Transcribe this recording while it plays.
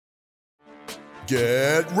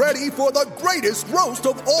Get ready for the greatest roast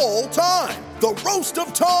of all time, the Roast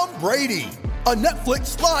of Tom Brady, a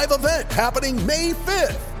Netflix live event happening May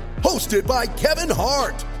 5th. Hosted by Kevin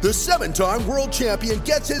Hart, the 7-time world champion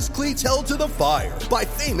gets his cleats held to the fire by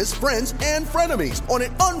famous friends and frenemies on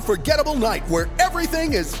an unforgettable night where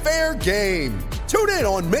everything is fair game. Tune in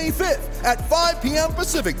on May 5th at 5 p.m.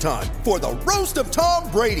 Pacific time for the Roast of Tom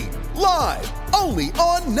Brady, live only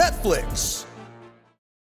on Netflix.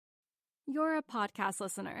 You're a podcast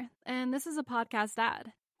listener, and this is a podcast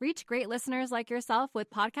ad. Reach great listeners like yourself with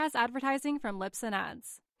podcast advertising from Libsyn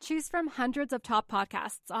Ads. Choose from hundreds of top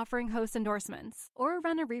podcasts offering host endorsements, or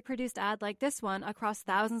run a reproduced ad like this one across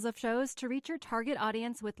thousands of shows to reach your target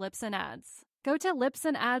audience with Libsyn Ads. Go to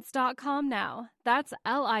libsynads.com now. That's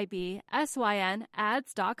LIBSYN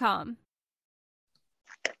ads.com.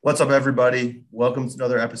 What's up, everybody? Welcome to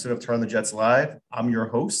another episode of Turn the Jets Live. I'm your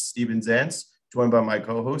host, Steven Zantz, joined by my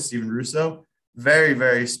co-host, Steven Russo. Very,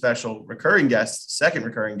 very special recurring guest, second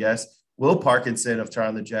recurring guest, Will Parkinson of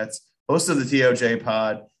Turn the Jets, host of the TOJ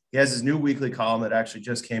pod. He has his new weekly column that actually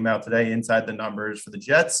just came out today, Inside the Numbers for the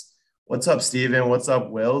Jets. What's up, Steven? What's up,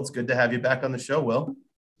 Will? It's good to have you back on the show, Will.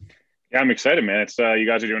 Yeah, I'm excited, man. It's you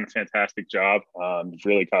guys are doing a fantastic job.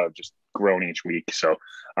 Really kind of just grown each week. So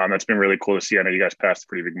that's been really cool to see. I know you guys passed a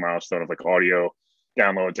pretty big milestone of like audio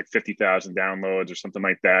downloads, like 50,000 downloads or something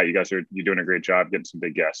like that. You're doing a great job getting some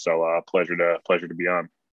big guests. So pleasure to be on.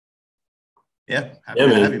 Yeah, happy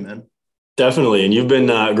to have you, man. Definitely. And you've been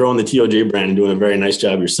growing the TOJ brand and doing a very nice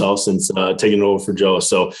job yourself since taking it over for Joe.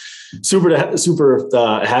 So super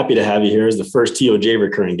happy to have you here as the first TOJ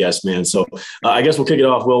recurring guest, man. So I guess we'll kick it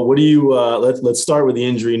off. Well, what do you let's start with the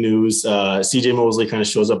injury news. CJ Mosley kind of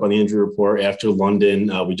shows up on the injury report after London.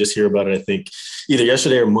 We just hear about it, I think, either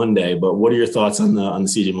yesterday or Monday. But what are your thoughts on the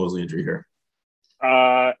CJ Mosley injury here?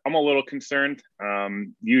 I'm a little concerned.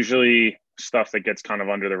 Usually stuff that gets kind of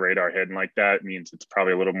under the radar hidden like that means it's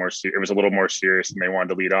probably it was a little more serious than they wanted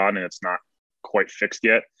to lead on, and it's not quite fixed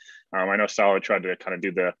yet. I know Saleh tried to kind of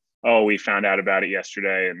do we found out about it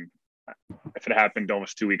yesterday, and if it happened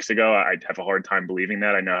almost 2 weeks ago, I'd have a hard time believing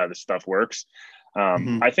that. I know how this stuff works.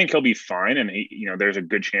 I think he'll be fine, and there's a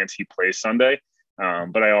good chance he plays Sunday.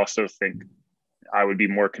 But I also think I would be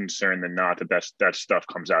more concerned than not that stuff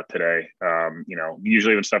comes out today.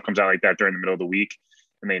 Usually when stuff comes out like that during the middle of the week,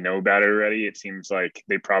 and they know about it already, it seems like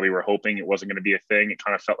they probably were hoping it wasn't going to be a thing. It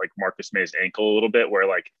kind of felt like Marcus May's ankle a little bit, where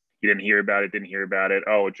like you didn't hear about it.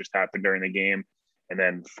 Oh, it just happened during the game. And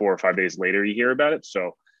then 4 or 5 days later, you hear about it.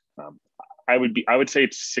 So I would say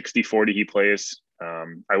it's 60-40 he plays.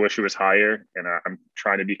 I wish it was higher, and I'm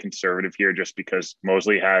trying to be conservative here just because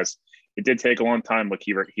Mosley it did take a long time. Look,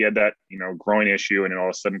 he had that, groin issue, and it all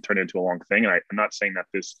of a sudden turned into a long thing. And I'm not saying that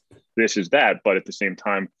this is that, but at the same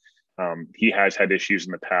time, he has had issues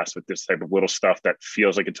in the past with this type of little stuff that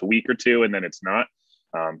feels like it's a week or two and then it's not.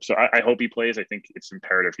 So I hope he plays. I think it's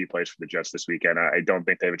imperative he plays for the Jets this weekend. I don't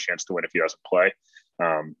think they have a chance to win if he doesn't play.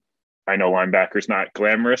 I know linebacker's not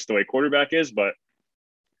glamorous the way quarterback is, but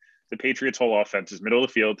the Patriots' whole offense is middle of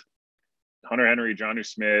the field. Hunter Henry, Jonnu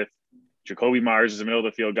Smith, Jacoby Myers is a middle of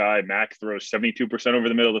the field guy. Mack throws 72% over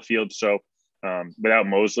the middle of the field. So without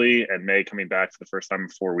Mosley and May coming back for the first time in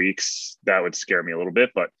 4 weeks, that would scare me a little bit.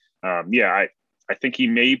 But I think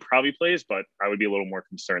he probably plays, but I would be a little more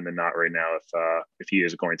concerned than not right now if he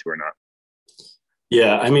is going to or not.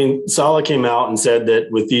 Yeah, I mean, Saleh came out and said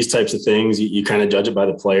that with these types of things, you kind of judge it by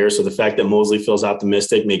the player. So the fact that Mosley feels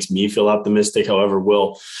optimistic makes me feel optimistic. However,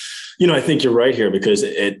 Will, I think you're right here because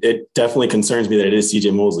it definitely concerns me that it is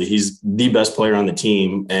CJ Mosley. He's the best player on the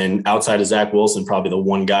team. And outside of Zach Wilson, probably the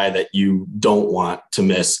one guy that you don't want to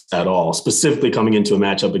miss at all, specifically coming into a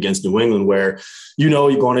matchup against New England where, you're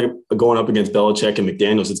going up against Belichick and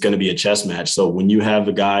McDaniels, it's going to be a chess match. So when you have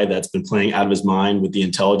a guy that's been playing out of his mind with the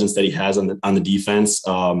intelligence that he has on the defense,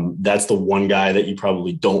 that's the one guy that you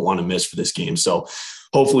probably don't want to miss for this game. So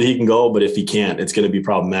hopefully he can go, but if he can't, it's going to be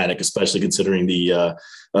problematic, especially considering the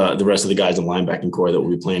rest of the guys in linebacking core that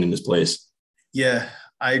will be playing in this place. Yeah,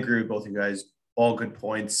 I agree with both of you guys. All good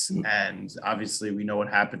points. And obviously we know what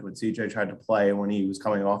happened when CJ tried to play when he was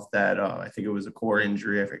coming off that, I think it was a core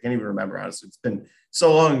injury. I can't even remember, honestly. It's been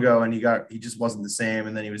so long ago, and he just wasn't the same.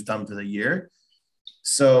 And then he was done for the year.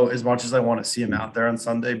 So as much as I want to see him out there on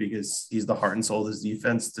Sunday, because he's the heart and soul of this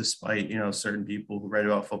defense, despite, certain people who write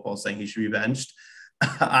about football saying he should be benched,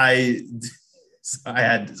 I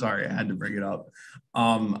had to bring it up.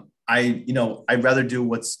 I'd rather do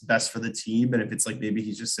what's best for the team. And if it's like maybe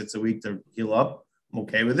he just sits a week to heal up, I'm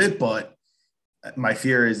okay with it. But my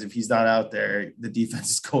fear is if he's not out there, the defense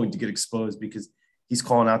is going to get exposed because he's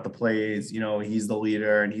calling out the plays. He's the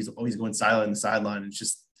leader and he's always going silent on the sideline. It's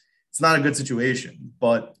just it's not a good situation.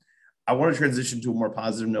 But I want to transition to a more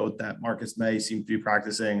positive note that Marcus May seems to be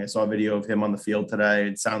practicing. I saw a video of him on the field today.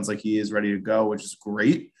 It sounds like he is ready to go, which is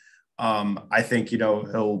great. I think,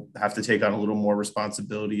 he'll have to take on a little more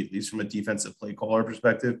responsibility, at least from a defensive play caller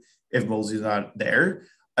perspective, if Mosley's not there.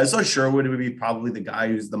 I saw Sherwood would be probably the guy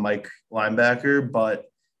who's the Mike linebacker, but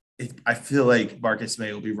I feel like Marcus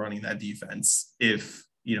May will be running that defense if,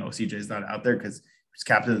 CJ's not out there, because he was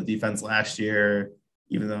captain of the defense last year,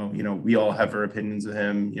 even though, we all have our opinions of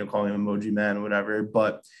him, calling him emoji man or whatever,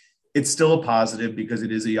 but it's still a positive because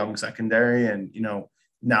it is a young secondary. And,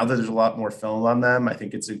 now that there's a lot more film on them, I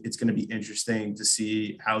think it's going to be interesting to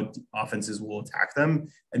see how offenses will attack them.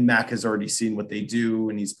 And Mac has already seen what they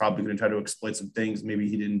do, and he's probably going to try to exploit some things maybe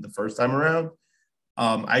he didn't the first time around.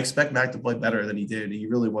 I expect Mac to play better than he did. He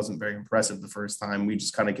really wasn't very impressive the first time. We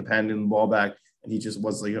just kind of kept handing the ball back, and he just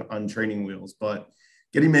was like on training wheels. But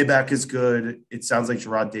getting May back is good. It sounds like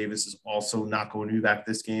Jarrad Davis is also not going to be back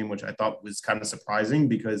this game, which I thought was kind of surprising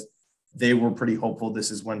because they were pretty hopeful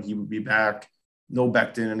this is when he would be back. No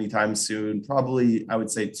Becton anytime soon, probably I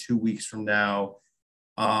would say 2 weeks from now.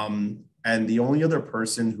 And the only other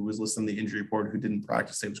person who was listed on the injury report who didn't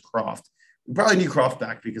practice today was Croft. We probably need Croft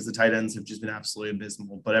back because the tight ends have just been absolutely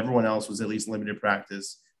abysmal, but everyone else was at least limited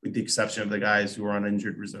practice with the exception of the guys who were on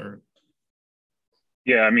injured reserve.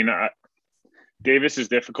 Yeah, Davis is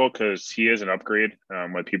difficult because he is an upgrade,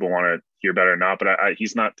 whether people want to hear better or not, but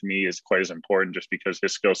he's not, to me, is quite as important just because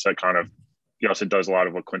his skill set he also does a lot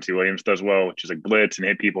of what Quincy Williams does well, which is like blitz and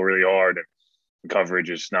hit people really hard, and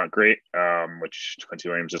coverage is not great, which Quincy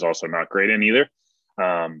Williams is also not great in either.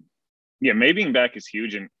 May being back is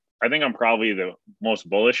huge, and I think I'm probably the most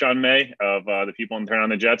bullish on May of the people in turn on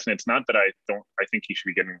the Jets, and it's not that I think he should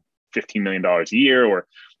be getting $15 million a year or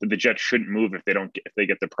that the Jets shouldn't move if they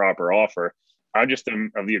get the proper offer. I just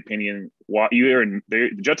am of the opinion the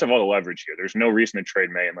Jets have all the leverage here. There's no reason to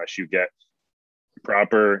trade May unless you get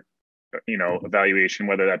proper evaluation,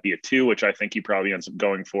 whether that be a 2, which I think he probably ends up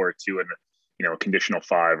going for a 2 and a conditional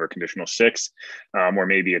 5 or conditional 6, or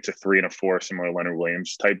maybe it's a 3 and a 4, similar Leonard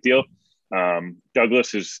Williams type deal.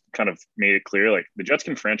 Douglas has kind of made it clear, like the Jets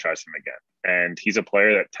can franchise him again. And he's a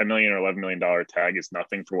player that $10 million or $11 million tag is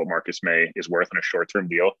nothing for what Marcus May is worth in a short-term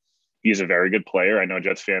deal. He's a very good player. I know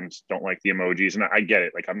Jets fans don't like the emojis, and I get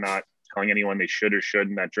it. Like, I'm not telling anyone they should or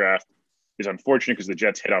shouldn't. That draft is unfortunate because the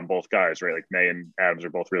Jets hit on both guys, right? Like May and Adams are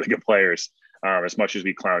both really good players. As much as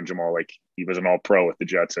we clown Jamal, like he was an all-pro with the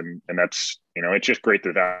Jets, and that's, it's just great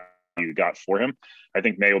the value you got for him. I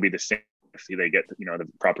think May will be the same if they get, the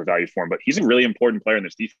proper value for him, but he's a really important player in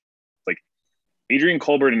this defense. Like Adrian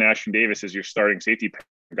Colbert and Ashton Davis as your starting safety pair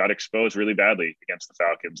got exposed really badly against the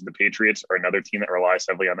Falcons. The Patriots are another team that relies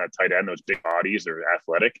heavily on that tight end, those big bodies. They're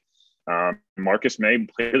athletic. Marcus May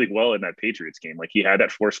played really well in that Patriots game. Like he had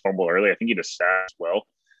that forced fumble early. I think he just sat as well.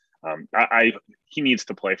 He needs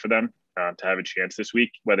to play for them to have a chance this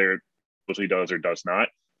week, whether he does or does not.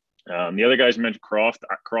 The other guys mentioned Croft's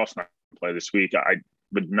not going to play this week. I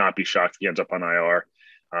would not be shocked if he ends up on IR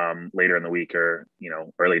later in the week or,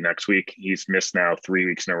 early next week. He's missed now 3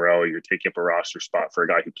 weeks in a row. You're taking up a roster spot for a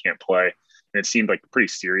guy who can't play. And it seemed like pretty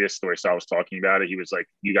serious the way Sal was talking about it. He was like,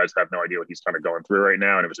 you guys have no idea what he's kind of going through right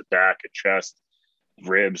now. And it was a back, a chest,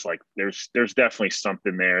 ribs. Like there's definitely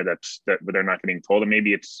something there that they're not getting told. And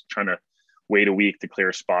maybe it's trying to wait a week to clear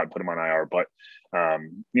a spot and put him on IR. But,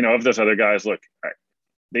 of those other guys, look,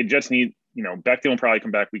 they just need, Becton will probably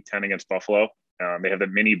come back week 10 against Buffalo. They have the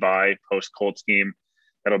mini bye post Colts game.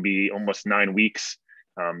 That'll be almost 9 weeks.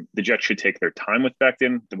 The Jets should take their time with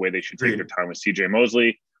Becton the way they should take their time with CJ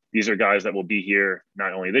Mosley. These are guys that will be here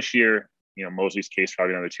not only this year, Mosley's case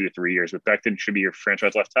probably another 2 to 3 years, but Becton should be your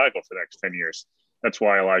franchise left tackle for the next 10 years. That's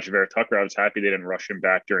why Elijah Vera Tucker, I was happy they didn't rush him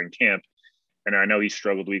back during camp. And I know he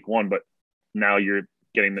struggled week 1, but now you're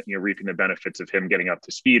reaping the benefits of him getting up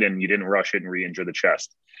to speed, and you didn't rush it and re-injure the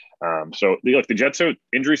chest. So the Jets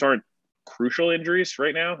injuries aren't crucial injuries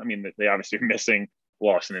right now. I mean, they obviously are missing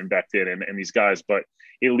Lawson and Becton and these guys, but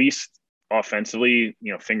at least offensively,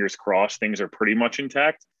 fingers crossed, things are pretty much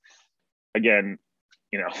intact. Again,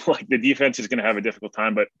 like the defense is going to have a difficult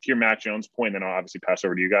time, but to your Mac Jones point, then I'll obviously pass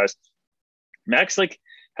over to you guys. Mac's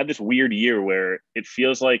had this weird year where it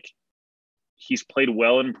feels like he's played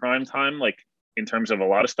well in prime time, like in terms of a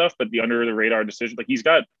lot of stuff, but the under the radar decision, like he's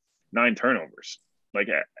got 9 turnovers. Like,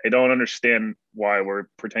 I don't understand why we're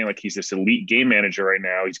pretending like he's this elite game manager right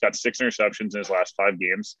now. He's got 6 interceptions in his last 5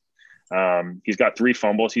 games. He's got 3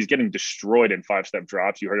 fumbles. He's getting destroyed in 5-step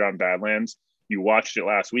drops. You heard it on Badlands. You watched it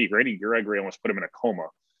last week. Randy Gregory almost put him in a coma.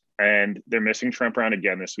 And they're missing Trent Brown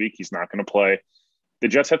again this week. He's not going to play. The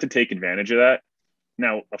Jets have to take advantage of that.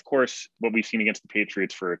 Now, of course, what we've seen against the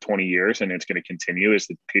Patriots for 20 years, and it's going to continue, is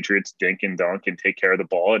the Patriots dink and dunk and take care of the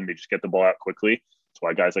ball, and they just get the ball out quickly. That's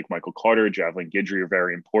why guys like Michael Carter, Javelin Guidry are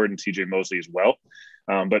very important, CJ Mosley as well.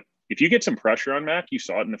 But if you get some pressure on Mac, you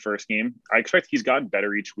saw it in the first game. I expect he's gotten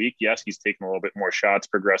better each week. Yes, he's taken a little bit more shots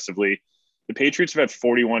progressively. The Patriots have had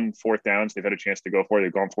 41 fourth downs they've had a chance to go for.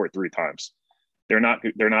 They've gone for it 3 times. They're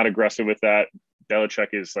not aggressive with that. Belichick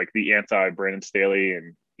is like the anti-Brandon Staley,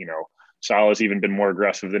 and, Salah's even been more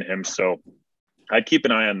aggressive than him. So I'd keep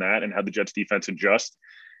an eye on that and how the Jets defense adjust.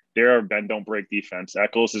 They're a bend, don't break defense.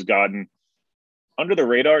 Echols has gotten under the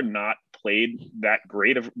radar, not played that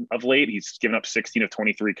great of late. He's given up 16 of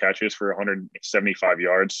 23 catches for 175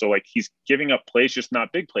 yards. So he's giving up plays, just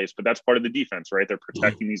not big plays, but that's part of the defense, right? They're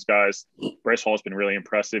protecting these guys. Bryce Hall has been really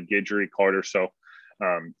impressive. Guidry, Carter. So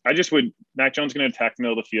Mac Jones going to attack the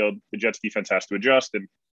middle of the field. The Jets defense has to adjust, and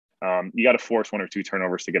you got to force 1 or 2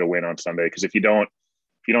 turnovers to get a win on Sunday. Because if you don't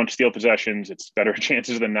steal possessions, it's better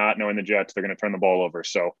chances than not. Knowing the Jets, they're going to turn the ball over.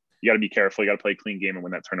 So you got to be careful. You got to play a clean game and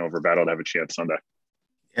win that turnover battle to have a chance Sunday.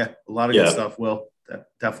 Yeah, a lot of good stuff, Will.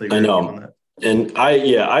 Definitely agree I know. with you on that. And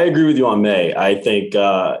I agree with you on May. I think,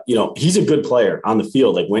 he's a good player on the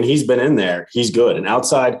field. Like when he's been in there, he's good. And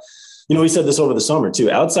outside, he said this over the summer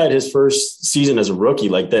too, outside his first season as a rookie,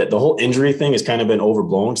 like the whole injury thing has kind of been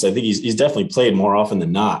overblown. Cause I think he's definitely played more often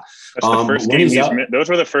than not. That's the first game those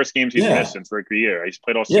were the first games he's missed since rookie year. He's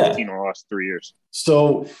played all 16 in the last 3 years.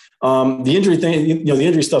 So the injury thing, the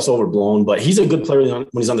injury stuff's overblown, but he's a good player when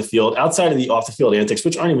he's on the field. Outside of the off the field antics,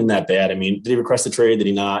 which aren't even that bad. I mean, did he request a trade? Did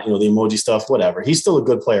he not? The emoji stuff, whatever. He's still a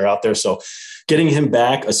good player out there. So getting him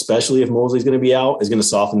back, especially if Mosley's going to be out, is going to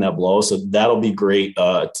soften that blow. So that'll be great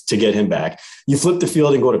to get him back. You flip the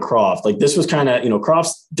field and go to Croft. Like this was kind of,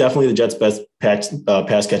 Croft's definitely the Jets' best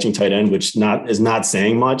pass catching tight end, which is not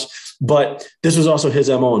saying much. But this was also his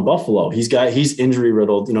MO in Buffalo. He's injury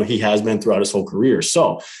riddled. He has been throughout his whole career.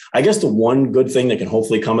 So I guess the one good thing that can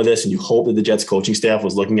hopefully come of this, and you hope that the Jets coaching staff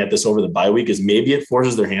was looking at this over the bye week, is maybe it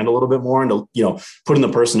forces their hand a little bit more into, putting the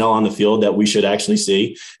personnel on the field that we should actually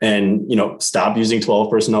see, and, stop using 12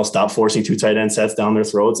 personnel, stop forcing 2 tight end sets down their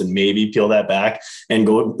throats, and maybe peel that back and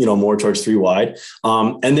go, more towards 3 wide.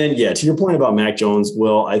 And then, to your point about Mac Jones,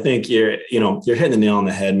 Will, I think you're hitting the nail on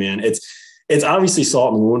the head, man. It's obviously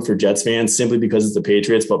salt in the wound for Jets fans simply because it's the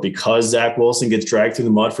Patriots, but because Zach Wilson gets dragged through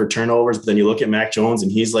the mud for turnovers, but then you look at Mac Jones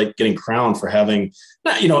and he's like getting crowned for having,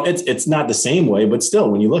 it's not the same way, but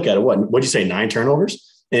still, when you look at it, what'd you say, 9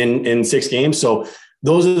 turnovers in 6 games? So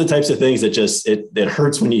those are the types of things that just, it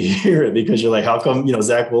hurts when you hear it, because you're like, how come,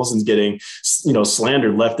 Zach Wilson's getting,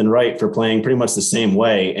 slandered left and right for playing pretty much the same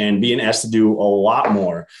way and being asked to do a lot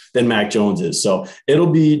more than Mac Jones is. So it'll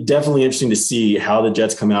be definitely interesting to see how the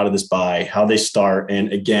Jets come out of this bye, how they start,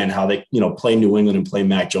 and again, how they, play New England and play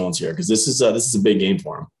Mac Jones here. Cause this is a big game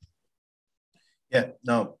for him. Yeah,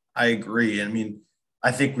 no, I agree. I mean,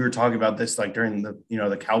 I think we were talking about this, like during the,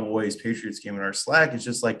 the Cowboys Patriots game in our Slack. It's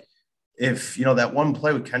just like, if, that one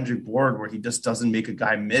play with Kendrick Bourne where he just doesn't make a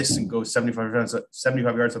guy miss and go 75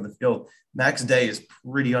 yards on the field, Mac's day is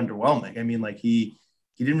pretty underwhelming. I mean, like he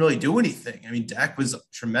didn't really do anything. I mean, Dak was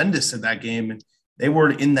tremendous in that game, and they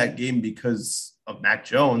weren't in that game because of Mac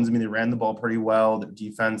Jones. I mean, they ran the ball pretty well. Their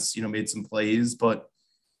defense, made some plays, but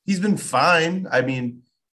he's been fine. I mean,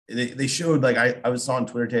 they showed, like I was on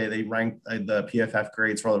Twitter today, they ranked the PFF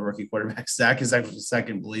grades for all the rookie quarterbacks. Zach is actually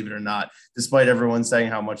second, believe it or not, despite everyone saying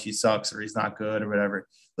how much he sucks or he's not good or whatever.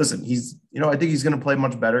 Listen, he's, I think he's going to play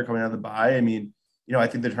much better coming out of the bye. I mean, I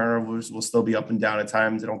think the turnovers will still be up and down at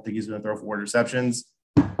times. I don't think he's going to throw 4 interceptions.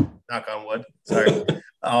 Knock on wood. Sorry.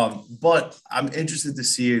 But I'm interested to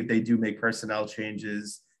see if they do make personnel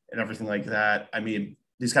changes and everything like that. I mean,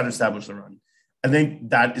 he's got to establish the run. I think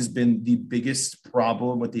that has been the biggest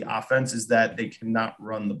problem with the offense, is that they cannot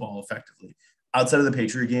run the ball effectively. Outside of the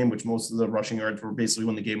Patriot game, which most of the rushing yards were basically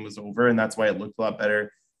when the game was over, and that's why it looked a lot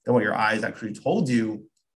better than what your eyes actually told you.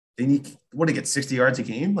 They need to get 60 yards a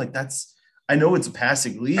game. Like that's, I know it's a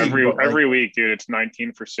passing league. Every week, dude, it's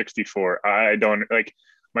 19 for 64. I don't like.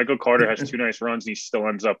 Michael Carter has 2 nice runs, and he still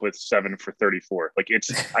ends up with 7 for 34. Like it's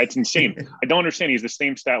insane. I don't understand. He's the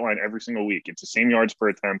same stat line every single week. It's the same yards per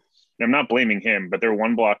attempt. And I'm not blaming him, but they're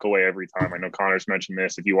 1 block away every time. I know Connor's mentioned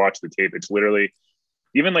this. If you watch the tape, it's literally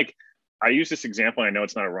even like, I use this example. I know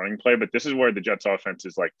it's not a running play, but this is where the Jets offense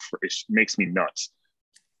is like, it makes me nuts.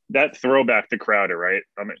 That throwback to Crowder, right?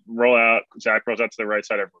 Roll out, Zach rolls out to the right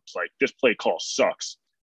side. Everyone's like, this play call sucks.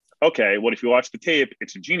 Okay, well, if you watch the tape,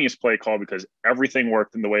 it's a genius play call because everything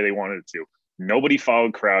worked in the way they wanted it to. Nobody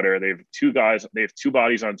followed Crowder. They have 2 guys. They have 2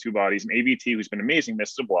 bodies on 2 bodies. And AVT, who's been amazing,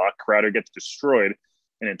 misses a block. Crowder gets destroyed.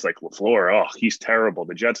 And it's like, LaFleur, oh, he's terrible.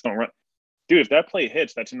 The Jets don't run. dude, if that play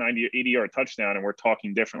hits, that's a 80-yard touchdown, and we're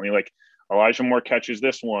talking differently. Like Elijah Moore catches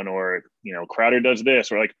this one, or Crowder does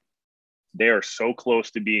this, or like they are so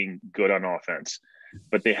close to being good on offense,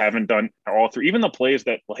 but they haven't done all three. Even the plays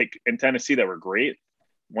that like in Tennessee that were great.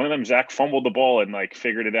 One of them, Zach fumbled the ball and like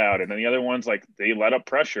figured it out, and then the other ones like they let up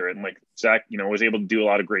pressure, and like Zach, was able to do a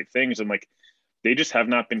lot of great things, and like they just have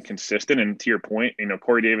not been consistent. And to your point,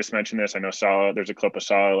 Corey Davis mentioned this. I know Saleh. There's a clip of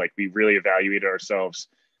Saleh. Like we really evaluated ourselves.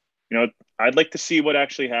 I'd like to see what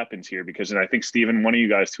actually happens here because, and I think Steven, one of you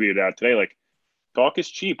guys tweeted out today, like talk is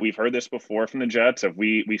cheap. We've heard this before from the Jets.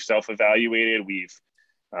 We self-evaluated.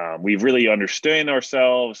 We've really understood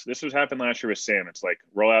ourselves. This was happened last year with Sam. It's like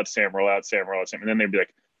roll out Sam, roll out Sam, roll out Sam, and then they'd be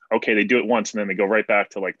like, okay, they do it once, and then they go right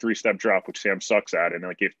back to like 3-step drop, which Sam sucks at, and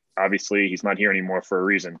like if obviously he's not here anymore for a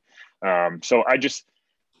reason. So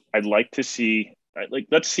I'd like to see.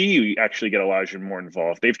 Let's see you actually get Elijah more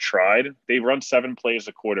involved. They've tried. They've run 7 plays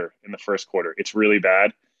a quarter in the first quarter. It's really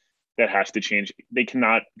bad. That has to change. They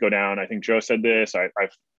cannot go down. I think Joe said this.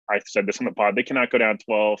 I've said this on the pod. They cannot go down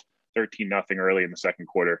 12, 13-0 early in the second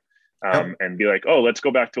quarter and be like, oh, let's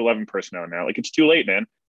go back to 11 personnel now. Like it's too late, man.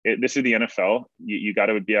 This is the NFL. You got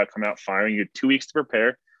to come out firing. You had 2 weeks to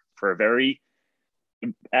prepare for a very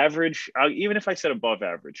average, even if I said above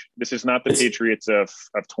average. This is not the Patriots of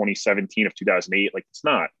 2017, of 2008. Like it's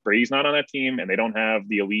not. Brady's not on that team, and they don't have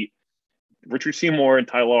the elite. Richard Seymour and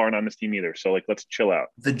Ty Law aren't on this team either. So like, let's chill out.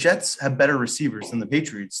 The Jets have better receivers than the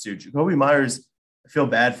Patriots do. Jacoby Myers, I feel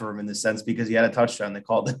bad for him in this sense because he had a touchdown. They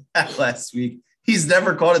called it last week. He's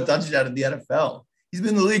never caught a touchdown in the NFL. He's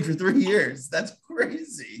been in the league for 3 years. That's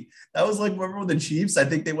crazy. That was like, remember with the Chiefs? I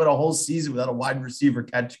think they went a whole season without a wide receiver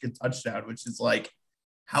catching a touchdown, which is like,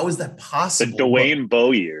 how is that possible? The Dwayne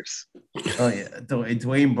Bowe years. Oh, yeah.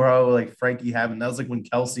 Dwayne Bowe, like Frankie Hammond. That was like when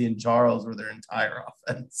Kelsey and Charles were their entire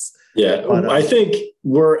offense. Yeah, but, I think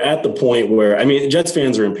we're at the point where, Jets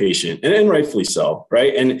fans are impatient, and rightfully so,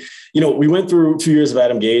 right? And, we went through 2 years of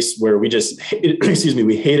Adam Gase where we just,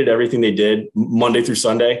 we hated everything they did Monday through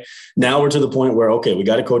Sunday. Now we're to the point where, okay, we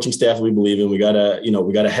got a coaching staff we believe in. We got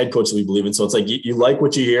a head coach that we believe in. So it's like you like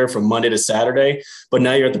what you hear from Monday to Saturday, but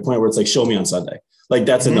now you're at the point where it's like, show me on Sunday. Like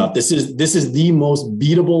that's enough. This is the most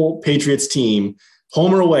beatable Patriots team,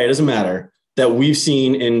 home or away, it doesn't matter, that we've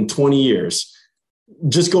seen in 20 years.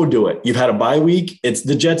 Just go do it. You've had a bye week. It's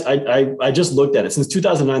the Jets. I just looked at it. Since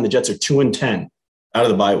 2009, the Jets are 2-10 out of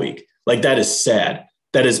the bye week. Like that is sad.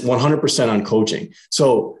 That is 100% on coaching.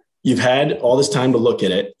 So you've had all this time to look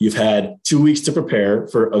at it. You've had 2 weeks to prepare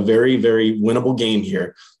for a very, very winnable game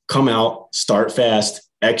here. Come out, start fast,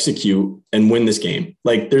 execute, and win this game.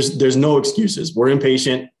 Like there's no excuses. We're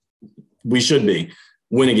impatient. We should be.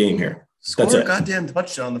 Win a game here. Score a goddamn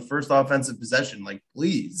touchdown on the first offensive possession. Like,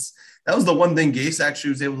 please. That was the one thing Gase actually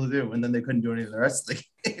was able to do, and then they couldn't do any of the rest of the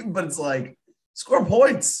game. But it's like, score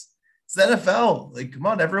points. It's the NFL. Like, come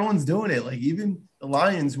on, everyone's doing it. Like, even the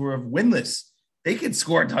Lions, who are winless, they could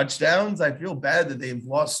score touchdowns. I feel bad that they've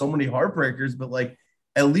lost so many heartbreakers, but like,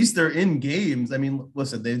 at least they're in games. I mean,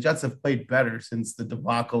 listen, the Jets have played better since the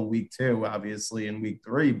debacle week 2, obviously, in week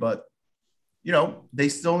 3, but they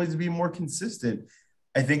still need to be more consistent.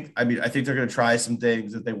 I think they're going to try some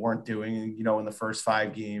things that they weren't doing, in the first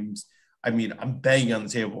 5 games. I'm banging on the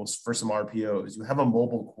table for some RPOs. You have a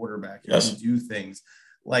mobile quarterback. You can do things.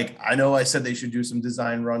 Like, I know I said they should do some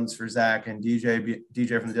design runs for Zach and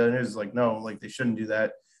DJ from the Daily News is like, no, like they shouldn't do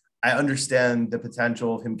that. I understand the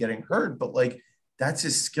potential of him getting hurt, but like, that's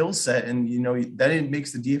his skill set. And, then it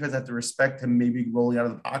makes the defense have to respect him maybe rolling out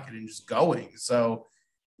of the pocket and just going. So,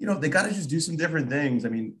 they got to just do some different things.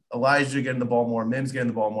 Elijah getting the ball more, Mims getting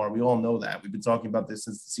the ball more. We all know that. We've been talking about this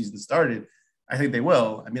since the season started. I think they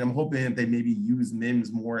will. I'm hoping that they maybe use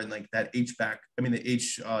Mims more in like that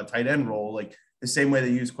tight end role, like the same way they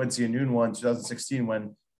used Quincy Enunwa in 2016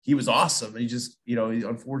 when he was awesome. He just, he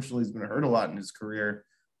unfortunately has been hurt a lot in his career.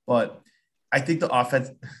 But I think the offense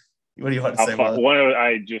 – what do you want to say about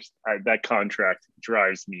it? That contract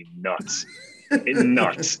drives me nuts.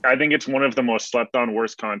 Nuts. I think it's one of the most slept on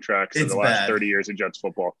worst contracts in the last 30 years of Jets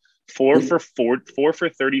football. 4 for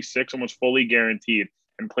 36, almost fully guaranteed,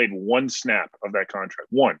 and played 1 snap of that contract.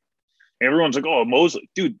 1. And everyone's like, oh, Mosley.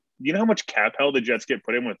 Dude, you know how much cap hell the Jets get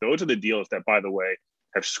put in with? Those are the deals that, by the way,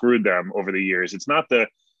 have screwed them over the years. It's not the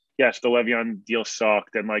Le'Veon deal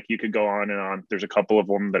sucked, and like you could go on and on. There's a couple of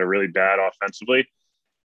them that are really bad offensively.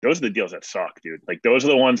 Those are the deals that suck, dude. Like those are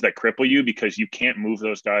the ones that cripple you because you can't move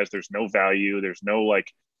those guys. There's no value. There's no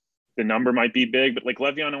like the number might be big, but like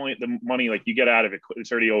Le'Veon, only the money like you get out of it,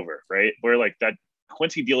 it's already over, right? Where like that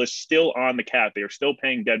Quincy deal is still on the cap. They are still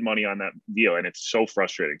paying dead money on that deal, and it's so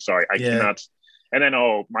frustrating. Sorry, I cannot. And then,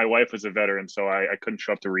 my wife was a veteran, so I couldn't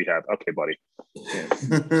show up to rehab. Okay, buddy.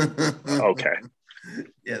 Yeah. Okay.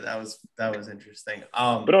 Yeah, that was interesting.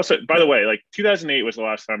 But also, by the way, like 2008 was the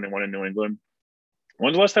last time they won in New England.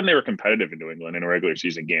 When's the last time they were competitive in New England in a regular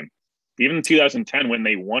season game? Even in 2010, when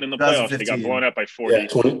they won in the playoffs, they got blown up by 40. Yeah,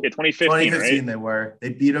 2015, right? They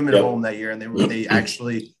beat them at home that year, and they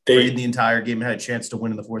actually played the entire game and had a chance to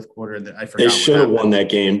win in the fourth quarter. And I forgot. They should have won that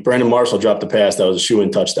game. Brandon Marshall dropped the pass. That was a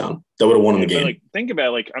shoe-in touchdown. That would have won the game. Like, think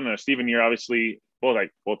about, like, I don't know, Steven, you're obviously, well,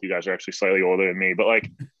 like, both you guys are actually slightly older than me, but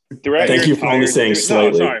like, throughout thank you for only saying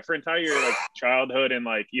slightly. No, sorry, for entire like childhood and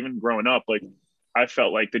like even growing up, like I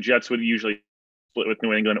felt like the Jets would usually split with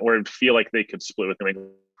New England, or feel like they could split with New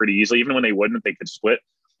England pretty easily. Even when they wouldn't, they could split.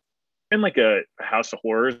 In like a house of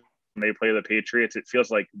horrors when they play the Patriots, it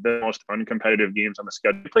feels like the most uncompetitive games on the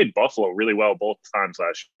schedule. They played Buffalo really well both times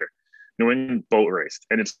last year. New England boat raced,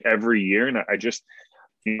 and it's every year. And I just,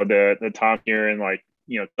 the Tom here and like,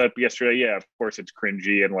 clip yesterday, yeah, of course it's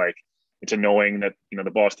cringy and like it's annoying that,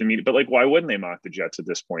 the Boston media, but like, why wouldn't they mock the Jets at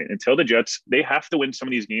this point? Until the Jets, they have to win some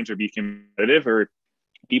of these games or be competitive, or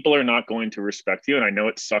people are not going to respect you. And I know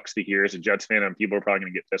it sucks to hear as a Jets fan, and people are probably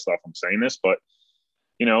going to get pissed off I'm saying this, but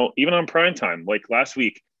even on prime time, like last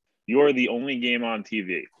week, you are the only game on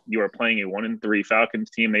TV. You are playing a 1-3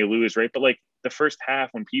 Falcons team. They lose, right? But like the first half,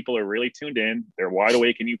 when people are really tuned in, they're wide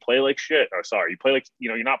awake, and you play like shit. Oh, sorry, you play like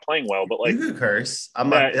you're not playing well, but like you can curse.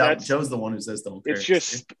 Joe's the one who says don't curse. It's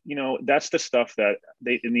just that's the stuff that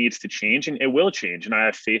it needs to change, and it will change. And I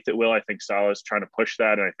have faith it will. I think Salah's trying to push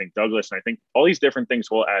that, and I think Douglas, and I think all these different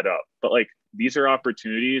things will add up. But like these are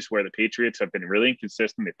opportunities where the Patriots have been really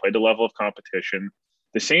inconsistent. They played the level of competition.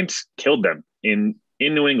 The Saints killed them in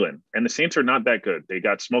New England, and the Saints are not that good. They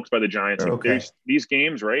got smoked by the Giants. Okay. These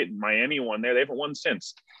games, right? Miami won there. They haven't won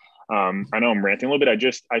since. I know I'm ranting a little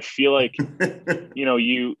bit. I feel like,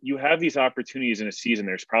 you have these opportunities in a season.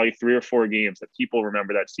 There's probably 3 or 4 games that people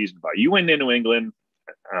remember that season by. You win in New England.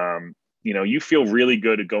 You feel really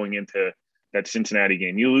good going into that Cincinnati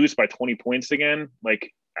game. You lose by 20 points again.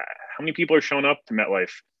 Like, how many people are showing up to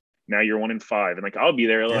MetLife? Now you're 1-5, and like I'll be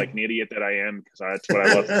there like an idiot that I am, because that's what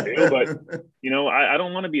I love to do. But I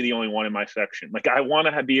don't want to be the only one in my section. Like I want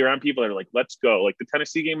to be around people that are like, let's go. Like the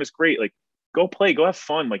Tennessee game is great. Like go play, go have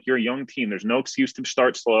fun. Like you're a young team. There's no excuse to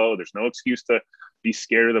start slow. There's no excuse to be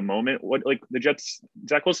scared of the moment. What, like the Jets?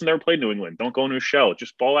 Zach Wilson never played New England. Don't go into a shell.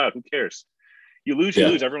 Just ball out. Who cares? You lose, you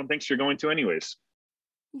lose. Everyone thinks you're going to anyways.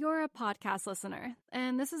 You're a podcast listener,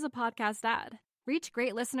 and this is a podcast ad. Reach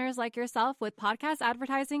great listeners like yourself with podcast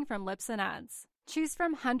advertising from Libsyn Ads. Choose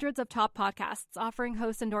from hundreds of top podcasts offering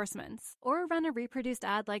host endorsements, or run a reproduced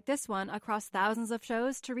ad like this one across thousands of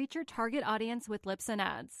shows to reach your target audience with Libsyn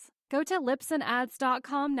Ads. Go to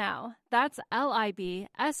libsynads.com now. That's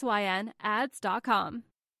LIBSYN ads.com.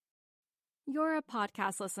 You're a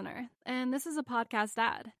podcast listener, and this is a podcast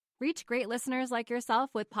ad. Reach great listeners like yourself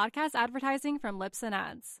with podcast advertising from Libsyn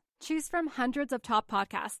Ads. Choose from hundreds of top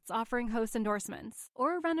podcasts offering host endorsements,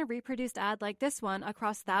 or run a reproduced ad like this one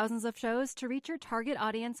across thousands of shows to reach your target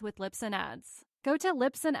audience with Libsyn Ads. Go to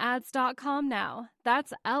libsynads.com now.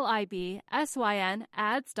 That's LIBSYN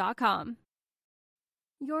ads.com.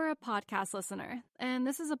 You're a podcast listener, and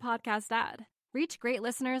this is a podcast ad. Reach great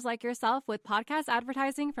listeners like yourself with podcast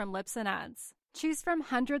advertising from Libsyn Ads. Choose from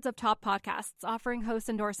hundreds of top podcasts offering host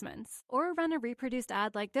endorsements, or run a reproduced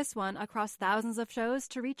ad like this one across thousands of shows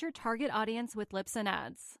to reach your target audience with Libsyn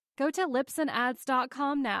Ads. Go to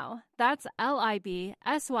libsynads.com now. That's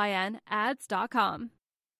LIBSYN ads.com.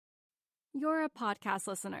 You're a podcast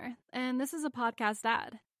listener, and this is a podcast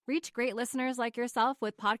ad. Reach great listeners like yourself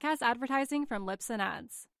with podcast advertising from Libsyn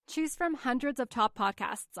Ads. Choose from hundreds of top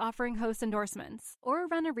podcasts offering host endorsements, or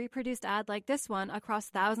run a reproduced ad like this one across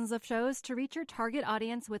thousands of shows to reach your target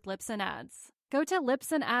audience with Libsyn Ads. Go to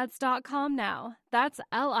libsynads.com now. That's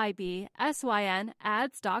LIBSYN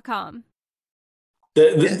ads.com.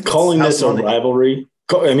 Calling this a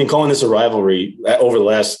rivalry over the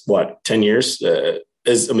last, 10 years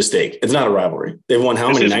is a mistake. It's not a rivalry. They've won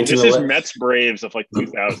how many? 19. This is Mets Braves of like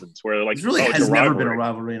 2000s, where like it really has never been a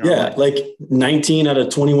rivalry. In our life. Like 19 out of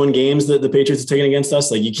 21 games that the Patriots have taken against us.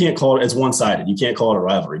 Like you can't call it as one-sided. You can't call it a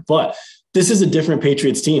rivalry. But this is a different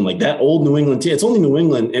Patriots team. Like that old New England team. It's only New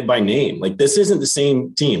England by name. Like this isn't the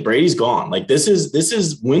same team. Brady's gone. Like this is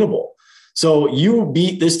winnable. So you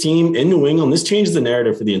beat this team in New England. This changed the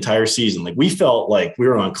narrative for the entire season. Like we felt like we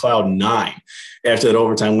were on cloud 9 after that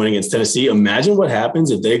overtime win against Tennessee. Imagine what happens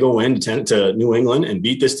if they go to New England and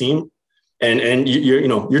beat this team. And you're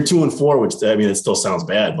 2-4, which I mean, it still sounds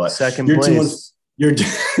bad, but second place. You're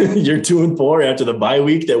 2-4 after the bye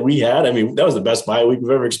week that we had. I mean, that was the best bye week we've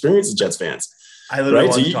ever experienced as Jets fans. I literally right?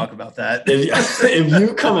 want to talk about that. If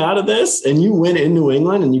you come out of this and you win in New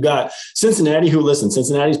England and you got Cincinnati, who, listen,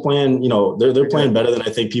 Cincinnati's playing, they're playing better than I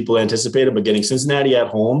think people anticipated, but getting Cincinnati at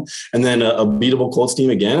home and then a beatable Colts team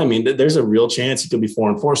again, I mean, there's a real chance you could be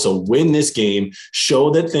 4-4. So win this game, show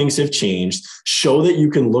that things have changed, show that you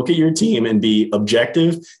can look at your team and be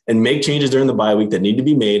objective and make changes during the bye week that need to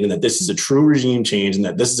be made, and that this is a true regime change and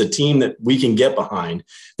that this is a team that we can get behind.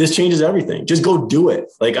 This changes everything. Just go do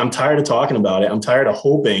it. Like, I'm tired of talking about it. I'm tired of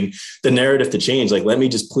hoping the narrative to change. Like, let me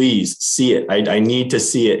just please see it. I need to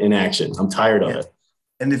see it in action. I'm tired of it.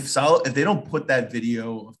 And if they don't put that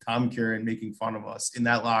video of Tom Curran making fun of us in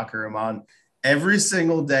that locker room on every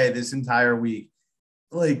single day this entire week,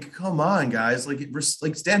 like, come on, guys, like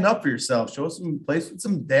stand up for yourself. Show some place with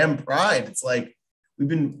some damn pride. It's like, we've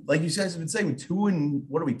been, like you guys have been saying,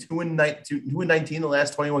 2-19 the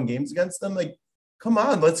last 21 games against them. Like, come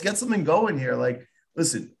on, let's get something going here. Like,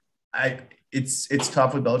 listen, it's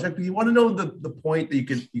tough with Belichick, but you want to know the point that you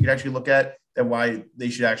could actually look at and why they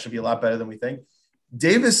should actually be a lot better than we think.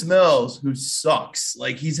 Davis Mills, who sucks,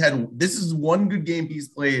 like, this is one good game he's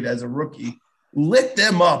played as a rookie, lit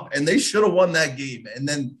them up, and they should have won that game. And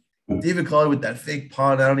then David Culley with that fake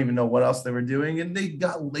punt, I don't even know what else they were doing, and they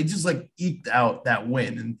just like eked out that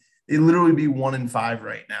win, and they literally be 1-5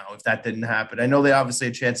 right now if that didn't happen. I know they obviously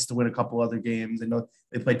had chances to win a couple other games. I know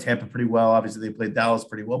they played Tampa pretty well. Obviously, they played Dallas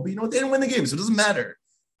pretty well. But, they didn't win the game, so it doesn't matter.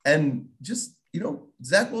 And just,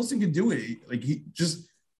 Zach Wilson can do it. Like, he just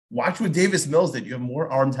watch what Davis Mills did. You have more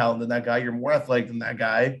arm talent than that guy. You're more athletic than that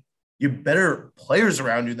guy. You have better players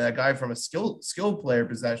around you than that guy from a skill player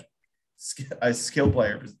perspective.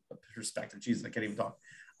 Jesus, I can't even talk.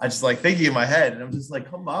 I just like thinking in my head, and I'm just like,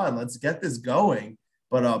 come on, let's get this going.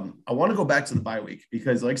 But I want to go back to the bye week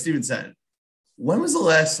because, like Steven said, when was the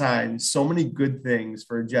last time so many good things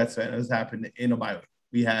for a Jets fan has happened in a bye week?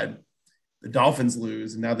 We had the Dolphins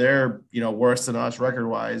lose, and now they're worse than us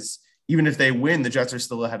record-wise. Even if they win, the Jets are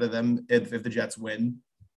still ahead of them if the Jets win.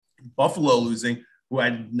 Buffalo losing, who I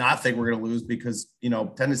did not think we're going to lose because,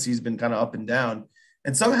 Tennessee's been kind of up and down.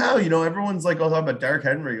 And somehow, everyone's like, talking about Derrick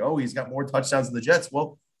Henry. Oh, he's got more touchdowns than the Jets.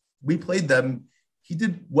 Well, we played them. He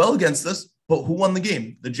did well against us. But who won the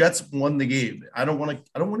game? The Jets won the game. I don't want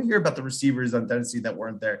to hear about the receivers on Tennessee that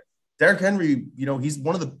weren't there. Derrick Henry, he's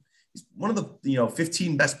one of the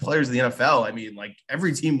 15 best players in the NFL. I mean, like,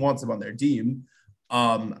 every team wants him on their team.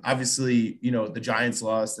 Obviously, the Giants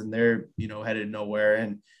lost and they're, headed nowhere.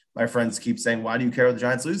 And my friends keep saying, why do you care about the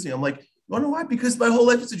Giants losing? I'm like, you want to know why? Because my whole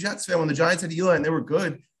life was a Jets fan. When the Giants had Eli and they were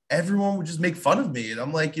good, everyone would just make fun of me. And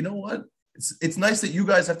I'm like, you know what? It's nice that you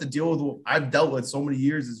guys have to deal with what I've dealt with so many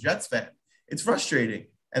years as Jets fan. It's frustrating.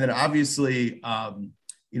 And then obviously,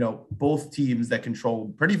 both teams that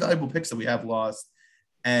control pretty valuable picks that we have lost.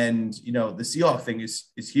 And, the Seahawks thing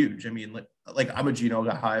is huge. I mean, like I'm a Geno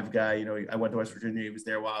Hive guy. I went to West Virginia. He was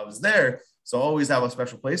there while I was there. So I always have a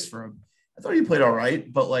special place for him. I thought he played all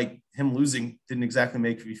right, but like him losing didn't exactly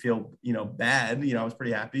make me feel, bad. I was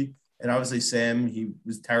pretty happy. And obviously Sam, he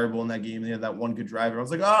was terrible in that game. They had that one good drive. And I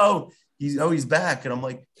was like, he's back. And I'm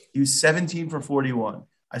like, he was 17 for 41.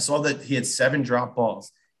 I saw that he had 7 drop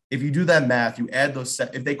balls. If you do that math, you add those.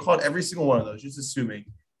 If they caught every single one of those, just assuming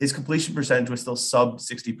his completion percentage was still sub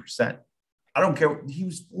 60%. I don't care. He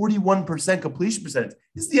was 41% completion percentage.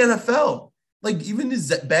 This is the NFL. Like, even as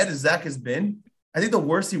bad as Zach has been, I think the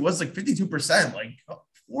worst he was like 52%. Like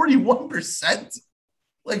 41%.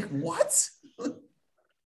 Like, what?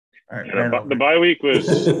 All right, yeah, the bye week was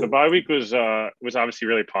obviously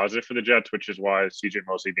really positive for the Jets, which is why CJ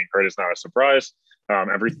Mosley being hurt is not a surprise.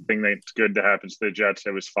 Everything that's good that happens to the Jets,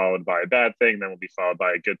 it was followed by a bad thing, then will be followed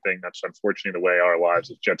by a good thing. That's unfortunately the way our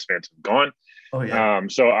lives as Jets fans have gone. Oh yeah.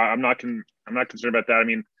 So I'm not concerned about that. I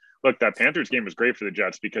mean, look, that Panthers game was great for the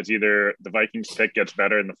Jets because either the Vikings pick gets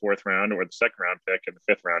better in the 4th round or the 2nd round pick and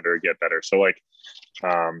the 5th rounder get better. So like,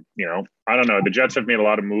 I don't know. The Jets have made a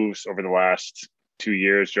lot of moves over the last 2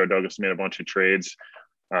 years. Joe Douglas made a bunch of trades.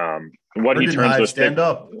 What he turns those stand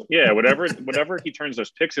up. Yeah, whatever he turns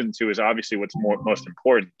those picks into is obviously what's most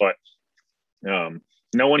important. But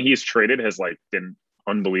no one he's traded has like been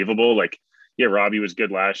unbelievable. Like, yeah, Robbie was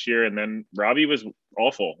good last year, and then Robbie was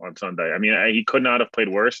awful on Sunday. I mean, he could not have played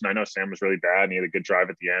worse. And I know Sam was really bad, and he had a good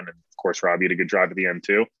drive at the end, and of course Robbie had a good drive at the end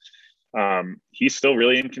too. He's still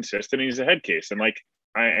really inconsistent. He's a head case, and like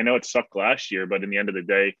I know it sucked last year, but in the end of the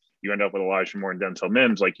day, you end up with Elijah Moore and Denzel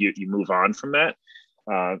Mims. Like you move on from that.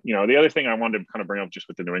 The other thing I wanted to kind of bring up just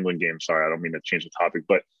with the New England game. Sorry, I don't mean to change the topic,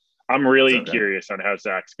 but I'm really curious on how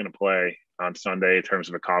Zach's going to play on Sunday in terms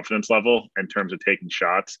of a confidence level, in terms of taking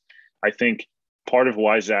shots. I think part of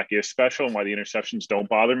why Zach is special and why the interceptions don't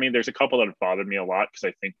bother me, there's a couple that have bothered me a lot because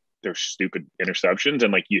I think they're stupid interceptions,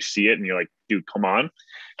 and like you see it and you're like, dude, come on.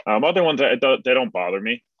 Other ones that they don't bother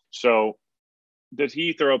me. So does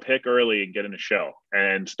he throw a pick early and get in a shell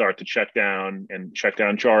and start to check down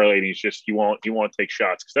Charlie, and he won't take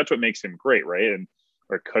shots because that's what makes him great, right? And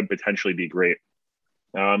or could potentially be great.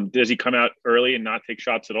 Does he come out early and not take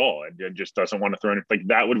shots at all and just doesn't want to throw it? Like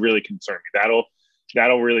that would really concern me.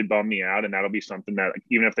 That'll really bum me out, and that'll be something that like,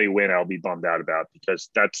 even if they win, I'll be bummed out about because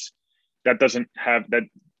that does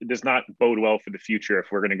not bode well for the future.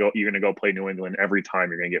 If you're going to go play New England every time,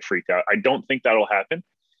 you're going to get freaked out. I don't think that'll happen,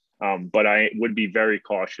 but I would be very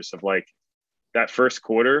cautious of like that first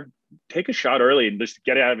quarter. Take a shot early and just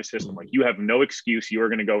get it out of his system. Like you have no excuse. You are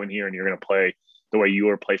going to go in here and you're going to play the way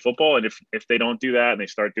you play football. And if they don't do that and they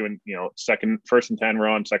start doing first and 10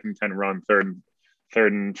 run, second and 10 run,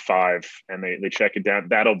 third and 5, and they check it down.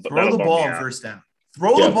 That'll the ball on first down.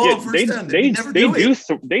 Throw the ball on first down.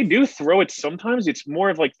 They do throw it sometimes. It's more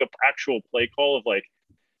of like the actual play call of like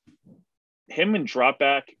him and drop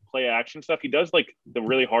back play action stuff. He does like the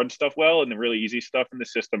really hard stuff well, and the really easy stuff in the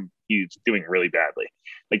system he's doing really badly.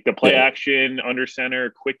 Like the play action, under center,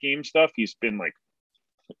 quick game stuff. He's been like,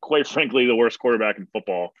 quite frankly, the worst quarterback in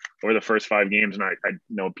football over the first 5 games. And I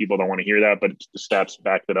know people don't want to hear that, but the stats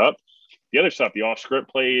backed it up. The other stuff, the off-script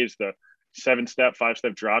plays, the 7-step,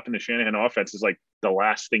 5-step drop in the Shanahan offense is like the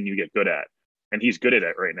last thing you get good at. And he's good at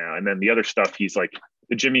it right now. And then the other stuff, he's like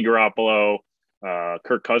the Jimmy Garoppolo,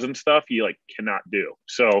 Kirk Cousins stuff, he like cannot do.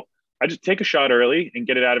 So I just take a shot early and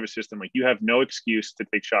get it out of his system. Like you have no excuse to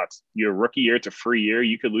take shots. Your rookie year, it's a free year.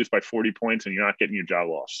 You could lose by 40 points and you're not getting your job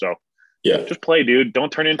lost. So yeah, just play, dude.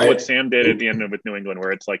 Don't turn into what Sam did at the end with New England,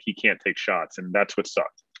 where it's like he can't take shots, and that's what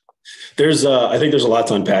sucked. I think there's a lot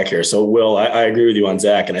to unpack here. So, Will, I agree with you on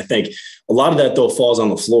Zach, and I think a lot of that though falls on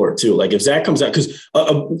the floor too. Like if Zach comes out, because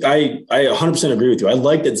I 100% agree with you. I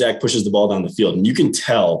like that Zach pushes the ball down the field, and you can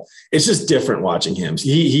tell it's just different watching him.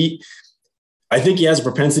 I think he has a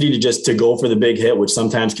propensity to go for the big hit, which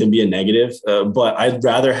sometimes can be a negative. But I'd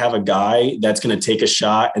rather have a guy that's going to take a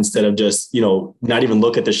shot instead of just, not even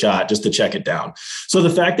look at the shot just to check it down. So the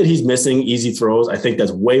fact that he's missing easy throws, I think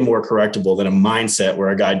that's way more correctable than a mindset where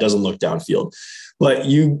a guy doesn't look downfield. But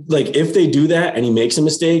if they do that and he makes a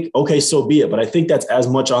mistake, okay, so be it. But I think that's as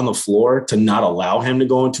much on the floor to not allow him to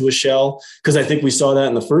go into a shell. Because I think we saw that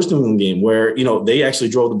in the first New England game where, they actually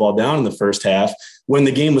drove the ball down in the first half when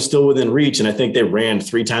the game was still within reach. And I think they ran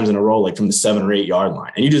 3 times in a row, like from the 7 or 8 yard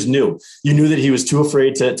line. And you just knew that he was too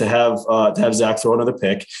afraid to have Zach throw another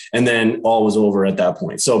pick. And then all was over at that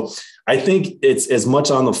point. So I think it's as much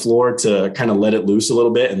on the floor to kind of let it loose a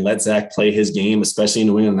little bit and let Zach play his game, especially in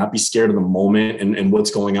New England, not be scared of the moment and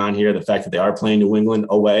what's going on here, the fact that they are playing New England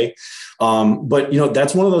away. But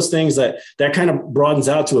that's one of those things that kind of broadens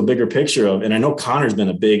out to a bigger picture of, and I know Connor's been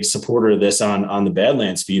a big supporter of this on the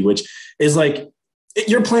Badlands feed, which is like,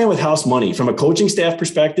 you're playing with house money from a coaching staff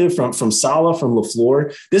perspective, from Saleh, from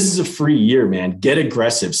LaFleur. This is a free year, man. Get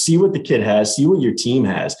aggressive. See what the kid has. See what your team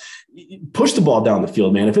has. Push the ball down the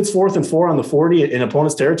field, man. If it's 4th and 4 on the 40 in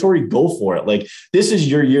opponent's territory, go for it. Like this is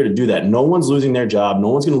your year to do that. No one's losing their job. No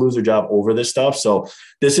one's going to lose their job over this stuff. So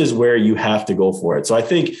this is where you have to go for it. So I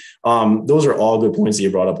think those are all good points that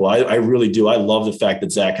you brought up. Well, I really do. I love the fact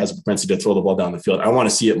that Zach has a propensity to throw the ball down the field. I want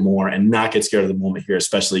to see it more and not get scared of the moment here,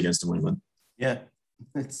 especially against New England. Yeah,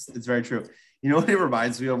 it's very true. You know what it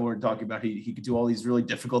reminds me of when we're talking about he could do all these really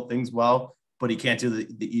difficult things well, but he can't do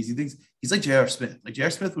the easy things. He's like J.R. Smith. Like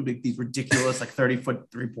J.R. Smith would make these ridiculous,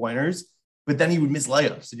 30-foot 3-pointers, but then he would miss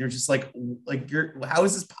layups. And you're just like how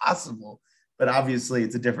is this possible? But obviously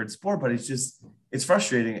it's a different sport, but it's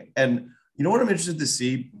frustrating. And you know what I'm interested to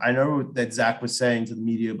see? I know that Zach was saying to the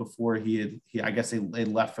media before I guess they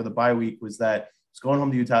left for the bye week, was that he's going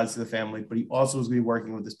home to Utah to see the family, but he also was going to be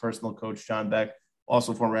working with his personal coach, John Beck,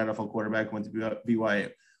 also former NFL quarterback, went to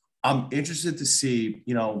BYU. I'm interested to see,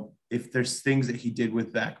 if there's things that he did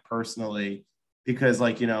with Beck personally, because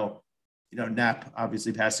Knapp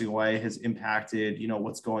obviously passing away has impacted,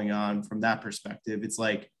 what's going on from that perspective. It's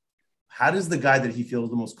like, how does the guy that he feels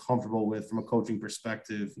the most comfortable with from a coaching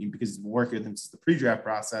perspective, because he's been working with him since the pre-draft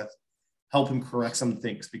process, help him correct some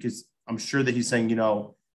things? Because I'm sure that he's saying,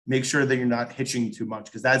 make sure that you're not hitching too much,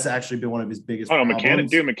 because that's actually been one of his biggest problems.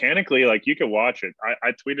 Mechanically, you could watch it.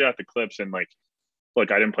 I tweeted out the clips and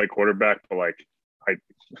look, I didn't play quarterback, but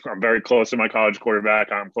I'm very close to my college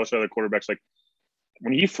quarterback. I'm close to other quarterbacks.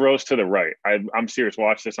 When he throws to the right, I'm serious.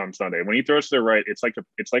 Watch this on Sunday. When he throws to the right, it's like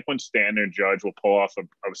when Stanton and Judge will pull off a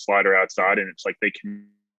slider outside, and it's like they can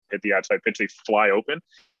hit the outside pitch. They fly open,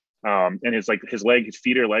 and his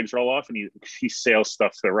feet or legs roll off, and he sails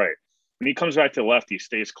stuff to the right. When he comes back to the left, he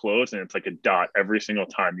stays closed, and it's like a dot every single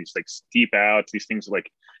time. These deep outs, these things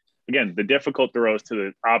again, the difficult throws to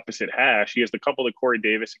the opposite hash. He has the couple to Corey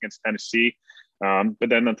Davis against Tennessee. But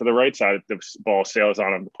then to the right side, the ball sails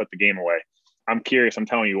on him to put the game away. I'm curious. I'm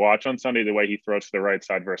telling you, watch on Sunday the way he throws to the right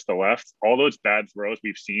side versus the left. All those bad throws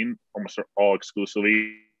we've seen almost all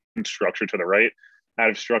exclusively in structure to the right.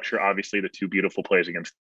 Out of structure, obviously, the two beautiful plays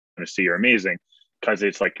against Tennessee are amazing because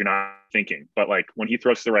it's like you're not thinking. But like when he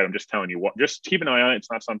throws to the right, I'm just telling you, just keep an eye on it.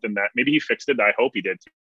 It's not something that maybe he fixed it. I hope he did.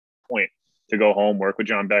 Point to go home, work with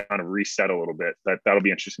John Beck, kind of reset a little bit. That'll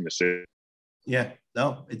be interesting to see. Yeah,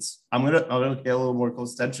 no, I'm gonna pay a little more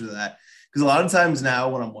close attention to that because a lot of times now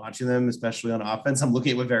when I'm watching them, especially on offense, I'm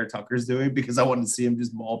looking at what Vera Tucker's doing because I want to see him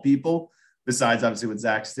just maul people. Besides, obviously, what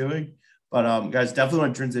Zach's doing. But guys, definitely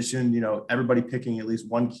want to transition. Everybody picking at least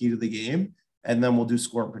one key to the game, and then we'll do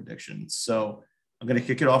score predictions. So I'm gonna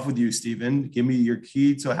kick it off with you, Steven. Give me your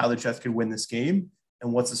key to how the Jets can win this game,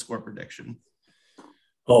 and what's the score prediction?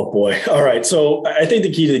 Oh boy. All right. So I think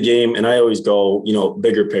the key to the game, and I always go,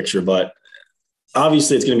 bigger picture, but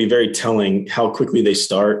obviously it's going to be very telling how quickly they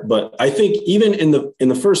start. But I think even in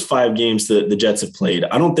the first 5 games that the Jets have played,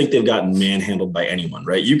 I don't think they've gotten manhandled by anyone,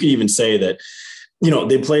 right? You could even say that,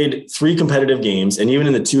 they played 3 competitive games, and even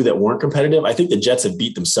in the 2 that weren't competitive, I think the Jets have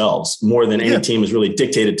beat themselves more than any team has really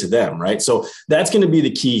dictated to them, right? So that's going to be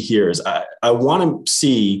the key here is I want to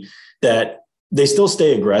see that they still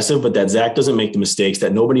stay aggressive, but that Zach doesn't make the mistakes,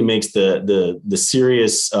 that nobody makes the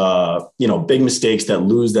serious, big mistakes that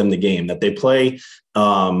lose them the game, that they play,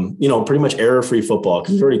 pretty much error-free football.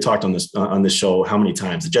 Because we've already talked on this show how many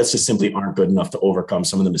times the Jets just simply aren't good enough to overcome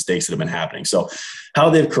some of the mistakes that have been happening. So how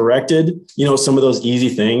they've corrected, some of those easy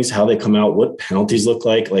things, how they come out, what penalties look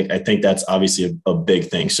like I think that's obviously a big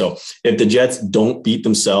thing. So if the Jets don't beat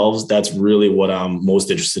themselves, that's really what I'm most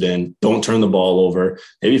interested in. Don't turn the ball over,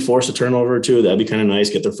 maybe force a turnover or 2. That'd be kind of nice.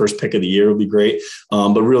 Get their first pick of the year would be great.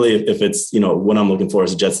 But really, if it's, what I'm looking for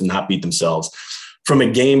is the Jets to not beat themselves. From a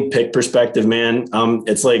game pick perspective, man,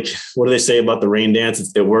 it's like, what do they say about the rain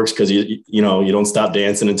dance? It works because you don't stop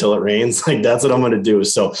dancing until it rains. Like that's what I'm going to do.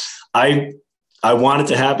 So I want it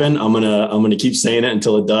to happen. I'm gonna keep saying it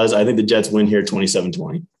until it does. I think the Jets win here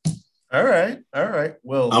 27-20. All right.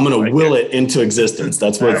 Well, I'm gonna will it into existence.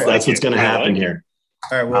 That's what's gonna happen here.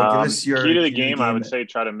 All right. Well, give us your key to the game. I would say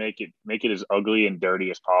try to make it as ugly and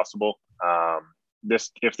dirty as possible.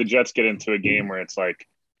 If the Jets get into a game where it's like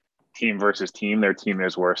team versus team, their team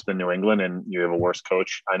is worse than New England and you have a worse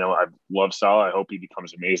coach. I know I love Saleh. I hope he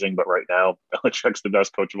becomes amazing, but right now Belichick's the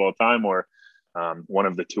best coach of all time or one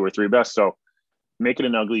of the 2 or 3 best. So make it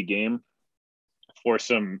an ugly game, force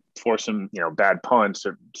some bad punts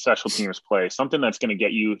or special teams play, something that's going to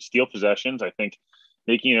get you steal possessions. I think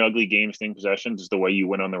making an ugly game, stealing possessions is the way you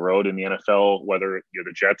win on the road in the NFL, whether you're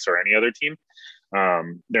the Jets or any other team.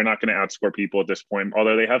 They're not going to outscore people at this point,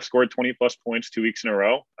 although they have scored 20 plus points 2 weeks in a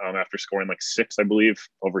row after scoring like 6, I believe,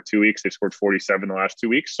 over 2 weeks. They scored 47 the last 2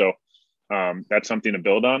 weeks. So that's something to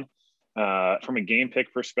build on. From a game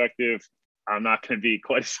pick perspective, I'm not going to be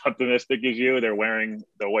quite as optimistic as you. They're wearing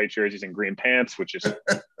the white jerseys and green pants, which is a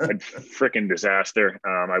freaking disaster.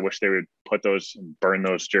 I wish they would burn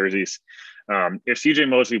those jerseys. If CJ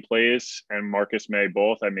Mosley plays and Marcus May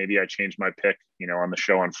both, maybe I change my pick, on the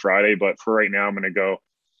show on Friday. But for right now, I'm going to go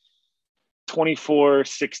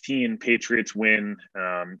 24-16 Patriots win.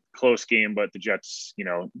 Close game, but the Jets,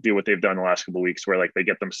 do what they've done the last couple of weeks where like they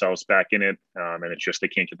get themselves back in it. And it's just they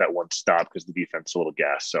can't get that one stop because the defense is a little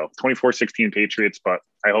gassed. So 24-16 Patriots, but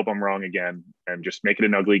I hope I'm wrong again and just make it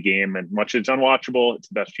an ugly game. And much as it's unwatchable, it's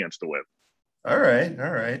the best chance to win. All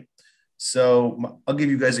right. So I'll give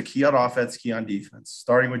you guys a key on offense, key on defense.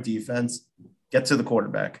 Starting with defense, get to the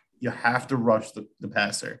quarterback. You have to rush the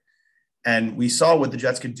passer. And we saw what the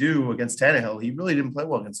Jets could do against Tannehill. He really didn't play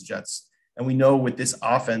well against the Jets. And we know with this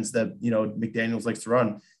offense that, McDaniels likes to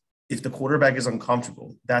run, if the quarterback is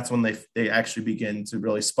uncomfortable, that's when they actually begin to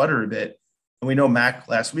really sputter a bit. And we know Mac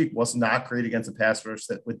last week was not great against a pass rush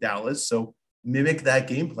with Dallas. So mimic that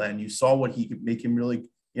game plan. You saw what he could make him really,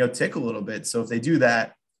 tick a little bit. So if they do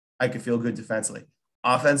that, I could feel good defensively.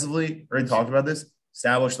 Offensively, already talked about this,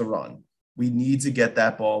 establish the run. We need to get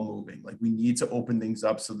that ball moving. Like we need to open things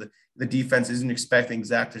up so that the defense isn't expecting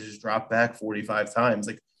Zach to just drop back 45 times.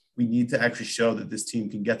 Like we need to actually show that this team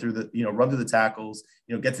can get through run through the tackles,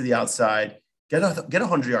 get to the outside, get a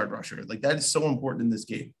 100-yard rusher. Like that is so important in this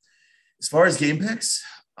game. As far as game picks,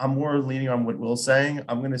 I'm more leaning on what Will's saying.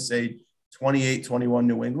 I'm going to say 28-21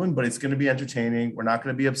 New England, but it's going to be entertaining. We're not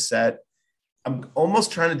going to be upset. I'm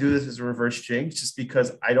almost trying to do this as a reverse jinx just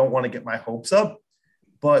because I don't want to get my hopes up.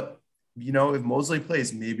 But, if Mosley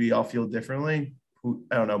plays, maybe I'll feel differently.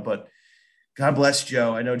 I don't know. But God bless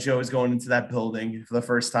Joe. I know Joe is going into that building for the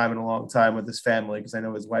first time in a long time with his family, because I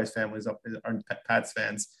know his wife's family are Pats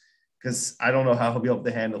fans, because I don't know how he'll be able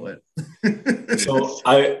to handle it. So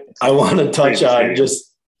I want to touch on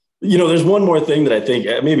just, there's one more thing that I think,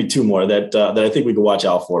 maybe two more that I think we could watch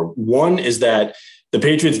out for. One is that the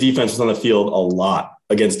Patriots defense was on the field a lot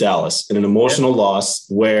against Dallas in an emotional loss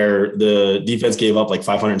where the defense gave up like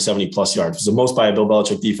 570 plus yards. It was the most by a Bill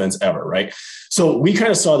Belichick defense ever, right? So we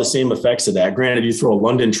kind of saw the same effects of that. Granted, you throw a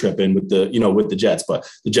London trip in with the Jets, but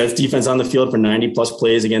the Jets defense on the field for 90 plus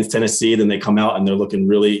plays against Tennessee, then they come out and they're looking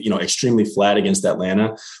really, extremely flat against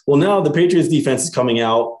Atlanta. Well, now the Patriots defense is coming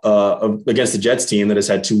out against the Jets team that has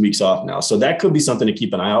had 2 weeks off now. So that could be something to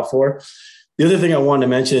keep an eye out for. The other thing I wanted to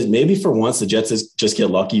mention is maybe for once the Jets just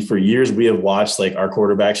get lucky. For years, we have watched like our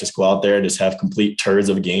quarterbacks just go out there and just have complete turds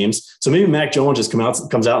of games. So maybe Mac Jones just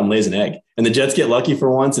comes out and lays an egg, and the Jets get lucky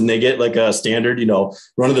for once and they get like a standard,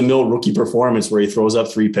 run of the mill rookie performance where he throws up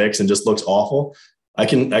 3 picks and just looks awful. I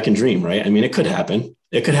can dream, right? I mean, it could happen.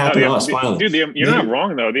 It could happen to us finally. Dude, you're not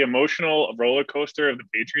wrong though. The emotional roller coaster of the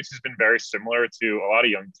Patriots has been very similar to a lot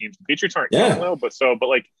of young teams. The Patriots aren't young though, but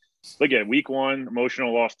like. Look at week 1,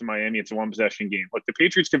 emotional loss to Miami. It's a 1-possession game. Like the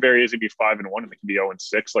Patriots can very easily be 5-1 and they can be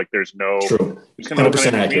 0-6. Like there's no, true. It's kind of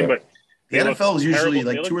 100% accurate. But the NFL is usually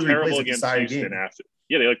like 2 or 3 plays against Houston game.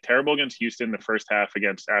 They look terrible against Houston the first half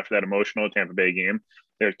after that emotional Tampa Bay game.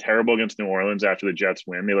 They're terrible against New Orleans after the Jets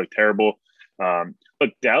win. They look terrible.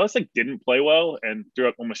 Look, Dallas didn't play well and threw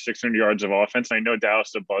up almost 600 yards of offense. And I know Dallas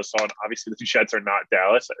is a buzzsaw. And obviously, the Jets are not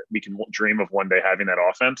Dallas. We can dream of one day having that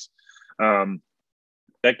offense.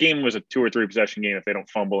 That game was a 2 or 3 possession game if they don't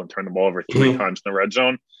fumble and turn the ball over 3 times in the red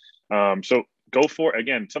zone. So go for it.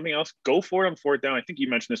 Again, something else, go for it on 4th down. I think you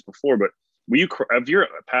mentioned this before, but if you're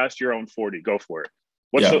past your own 40, go for it.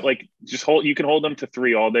 Just hold. You can hold them to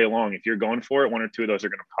 3 all day long. If you're going for it, 1 or 2 of those are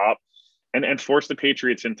going to pop. And force the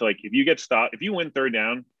Patriots into if you get stopped, if you win 3rd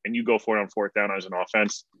down and you go for it on 4th down as an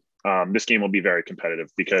offense, this game will be very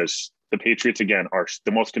competitive because the Patriots, again, are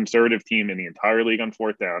the most conservative team in the entire league on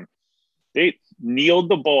 4th down. They kneeled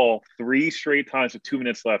the ball 3 straight times with 2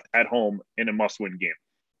 minutes left at home in a must-win game.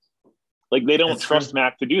 Like, they don't trust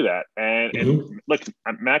Mac to do that. And look,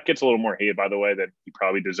 Mac gets a little more hate, by the way, than he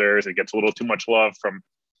probably deserves. It gets a little too much love from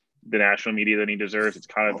the national media than he deserves. It's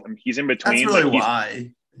kind of he's in between. That's really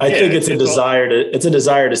why. I think it's a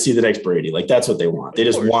desire to see the next Brady. Like that's what they want. They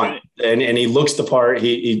just want, and he looks the part.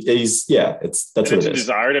 He's that's what it is. It's a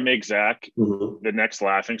desire to make Zach the next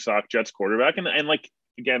laughingstock Jets quarterback, and like.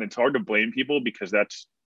 Again, it's hard to blame people because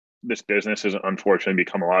this business has unfortunately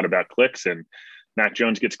become a lot about clicks, and Mac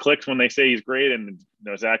Jones gets clicks when they say he's great, and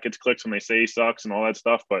Zach gets clicks when they say he sucks and all that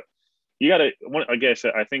stuff. But you got to, I guess,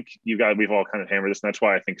 I think we've all kind of hammered this, and that's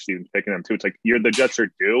why I think Steven's picking them too. It's like the Jets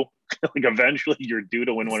are due. Like eventually you're due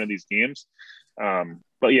to win one of these games.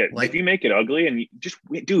 But yeah, if you make it ugly and you just,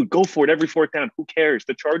 dude, go for it every 4th down. Who cares?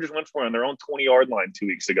 The Chargers went for it on their own 20-yard line 2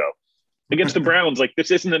 weeks ago. Against the Browns, like this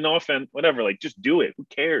isn't an offense, whatever. Like, just do it. Who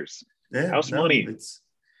cares? House money.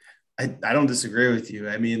 I don't disagree with you.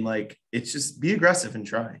 I mean, like, it's just be aggressive and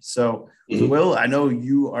try. So, Will, I know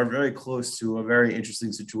you are very close to a very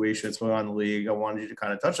interesting situation that's going on in the league. I wanted you to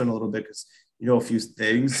kind of touch on a little bit because you know a few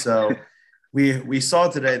things. So, we saw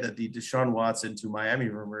today that the Deshaun Watson to Miami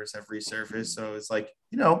rumors have resurfaced. So it's like,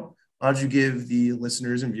 why don't you give the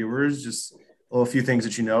listeners and viewers just a few things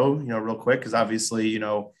that real quick, because obviously,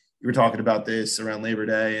 you were talking about this around Labor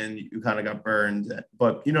Day and you kind of got burned,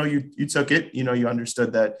 but you took it, you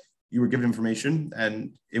understood that you were given information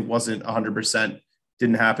and it wasn't 100%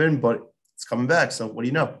 didn't happen, but it's coming back. So what do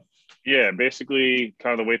you know? Yeah, basically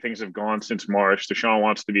kind of the way things have gone since March. Deshaun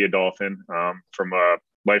wants to be a Dolphin from a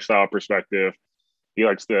lifestyle perspective. He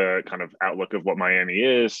likes the kind of outlook of what Miami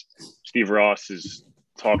is. Steve Ross has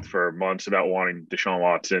talked for months about wanting Deshaun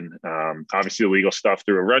Watson. Obviously the legal stuff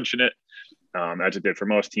threw a wrench in it. As it did for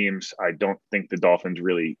most teams. I don't think the Dolphins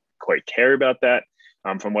really quite care about that.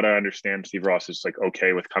 From what I understand, Steve Ross is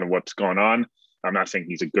okay with kind of what's going on. I'm not saying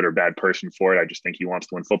he's a good or bad person for it. I just think he wants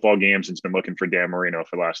to win football games and has been looking for Dan Marino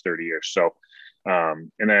for the last 30 years. So,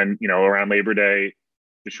 and then, around Labor Day,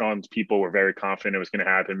 Deshaun's people were very confident it was going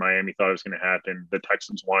to happen. Miami thought it was going to happen. The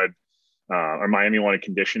Texans Miami wanted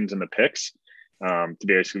conditions in the picks. To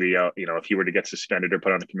basically, if he were to get suspended or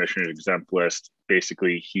put on the commissioner's exempt list,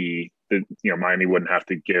 basically Miami wouldn't have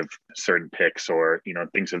to give certain picks or,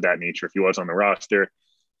 things of that nature if he was on the roster.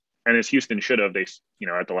 And as Houston should have, they,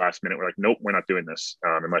 at the last minute were like, nope, we're not doing this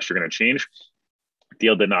unless you're going to change.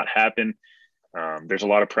 Deal did not happen. There's a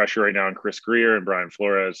lot of pressure right now on Chris Greer and Brian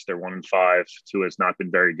Flores. They're 1-5. Tua has not been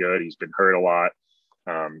very good. He's been hurt a lot.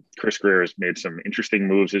 Chris Greer has made some interesting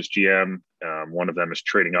moves as GM. One of them is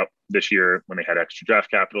trading up this year when they had extra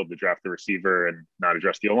draft capital to draft the receiver and not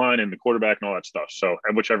address the O-line and the quarterback and all that stuff. So,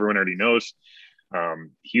 which everyone already knows.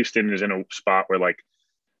 Houston is in a spot where like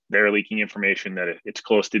they're leaking information that it's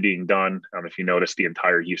close to being done. If you notice, the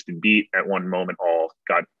entire Houston beat at one moment all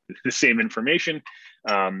got the same information,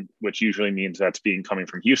 which usually means that's coming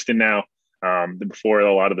from Houston now. Before,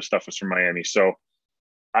 a lot of the stuff was from Miami. So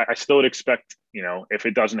I still would expect, if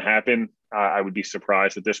it doesn't happen, I would be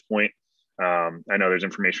surprised at this point. I know there's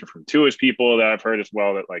information from Tua's people that I've heard as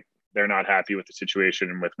well that like they're not happy with the situation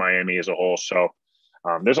and with Miami as a whole. So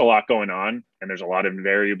there's a lot going on and there's a lot of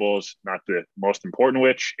variables, not the most important,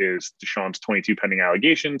 which is Deshaun's 22 pending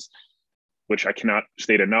allegations, which I cannot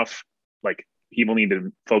state enough. Like people need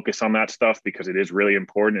to focus on that stuff because it is really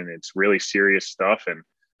important and it's really serious stuff. And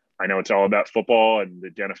I know it's all about football and the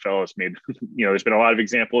NFL has made, there's been a lot of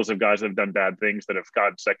examples of guys that have done bad things that have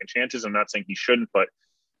gotten second chances. I'm not saying he shouldn't, but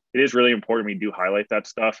it is really important we do highlight that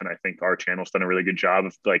stuff. And I think our channel's done a really good job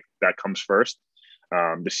of like that comes first,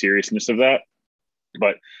 the seriousness of that.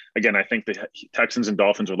 But again, I think the Texans and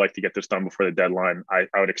Dolphins would like to get this done before the deadline. I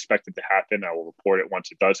would expect it to happen. I will report it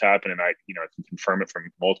once it does happen. And I can confirm it from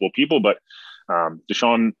multiple people, but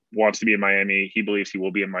Deshaun wants to be in Miami. He believes he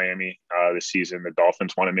will be in Miami this season. The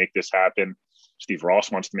Dolphins want to make this happen. Steve Ross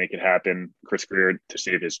wants to make it happen. Chris Greer, to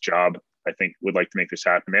save his job, I think would like to make this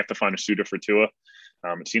happen. They have to find a suitor for Tua.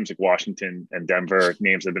 It seems like Washington and Denver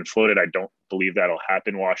names have been floated. I don't believe that'll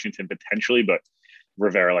happen. Washington potentially, but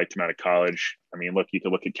Rivera liked him out of college. I mean, look, you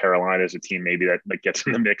could look at Carolina as a team maybe that gets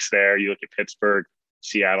in the mix there. You look at Pittsburgh,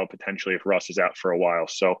 Seattle potentially if Russ is out for a while.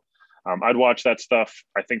 So I'd watch that stuff.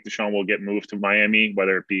 I think Deshaun will get moved to Miami,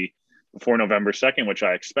 whether it be before November 2nd, which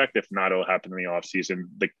I expect. If not, it'll happen in the offseason.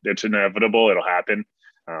 It's inevitable. It'll happen.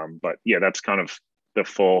 But yeah, that's kind of the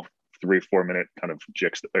full 3-4 minute kind of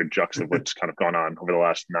jux of what's kind of gone on over the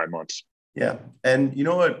last 9 months. Yeah. And you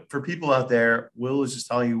know what, for people out there, Will is just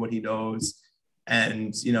telling you what he knows.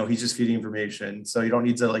 And, he's just feeding information. So you don't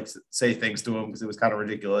need to like say things to him because it was kind of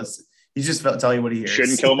ridiculous. He's just telling you what he hears.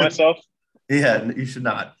 Shouldn't kill myself. Yeah, you should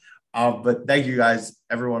not. But thank you guys,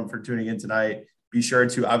 everyone, for tuning in tonight. Be sure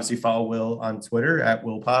to obviously follow Will on Twitter at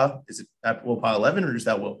Willpa. Is it at Willpa11 or just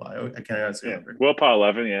at Willpa? I can't remember.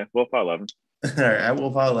 Willpa11, yeah. Willpa11. All right, at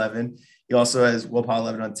Willpa11. He also has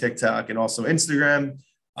Willpa11 on TikTok and also Instagram.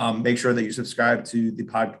 Make sure that you subscribe to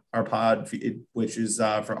our pod feed, which is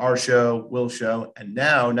for our show, Will's show. And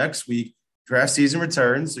now next week, draft season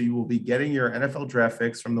returns. So you will be getting your NFL draft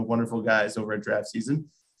fix from the wonderful guys over at Draft Season.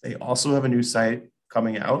 They also have a new site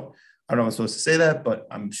coming out. I don't know if I'm supposed to say that, but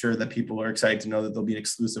I'm sure that people are excited to know that there'll be an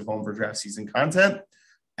exclusive home for draft season content.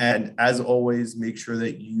 And as always, make sure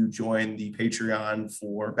that you join the Patreon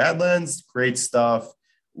for Badlands. Great stuff.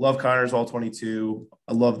 Love Connor's All 22.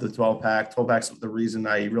 I love the 12-pack. 12-pack's the reason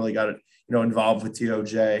I really got involved with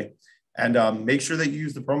TOJ. And make sure that you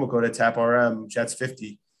use the promo code at TAPRM, Jets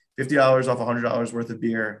 50. $50 off $100 worth of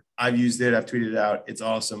beer. I've used it. I've tweeted it out. It's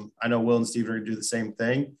awesome. I know Will and Steve are going to do the same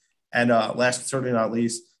thing. And last but certainly not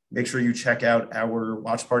least, make sure you check out our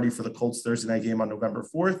watch party for the Colts Thursday night game on November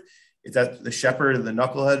 4th. It's at the Shepherd and the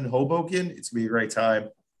Knucklehead in Hoboken. It's going to be a great time.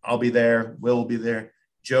 I'll be there. Will will be there.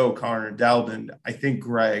 Joe, Connor, Dalvin, I think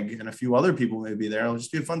Greg, and a few other people may be there. It'll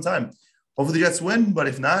just be a fun time. Hopefully the Jets win, but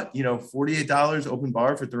if not, $48 open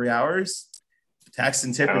bar for 3 hours, tax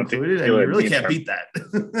and tip included, and you really can't beat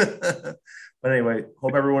that. But anyway,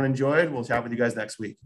 hope everyone enjoyed. We'll chat with you guys next week.